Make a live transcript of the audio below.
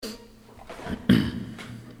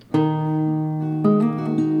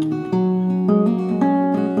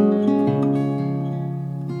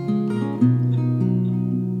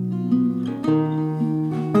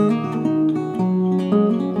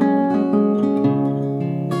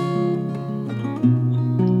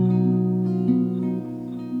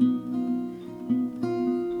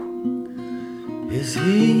Is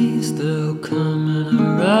he still coming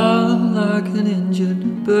around like an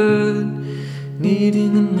injured bird,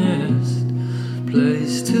 needing a nest,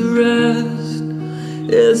 place to rest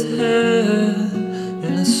his head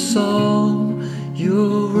in a song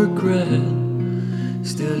you'll regret?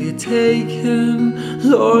 Still you take him,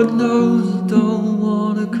 Lord knows you don't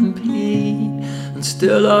want to compete, and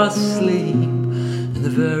still I sleep in the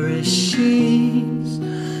very sheets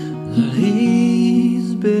that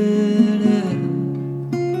he's been in.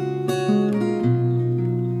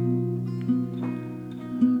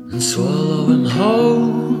 And swallow him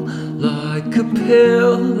whole like a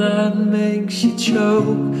pill that makes you choke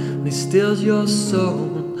when he steals your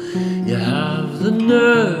soul. You have the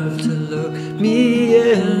nerve to look me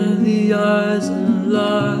in the eyes and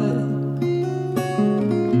lie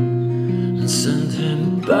and send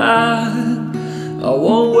him back. I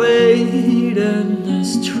won't wait in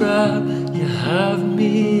this trap you have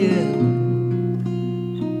me in.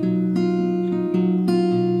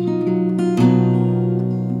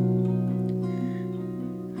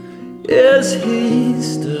 Is he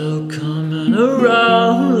still coming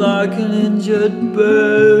around like an injured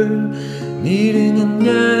bird, needing a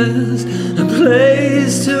nest, a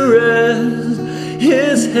place to rest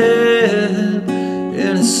his head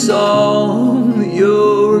in a song that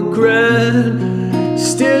you'll regret?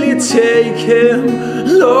 Still you take him,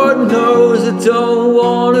 Lord knows I don't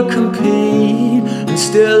want to compete, and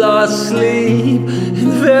still I sleep in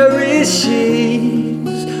the very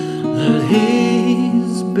sheets that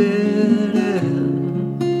he's been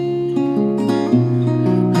in.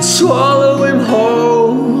 And swallow him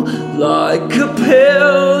whole like a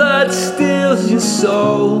pill that steals your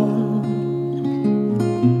soul,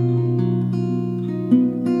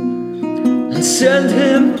 and send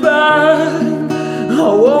him back. I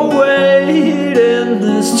won't wait in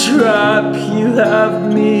this trap you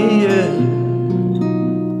have me in.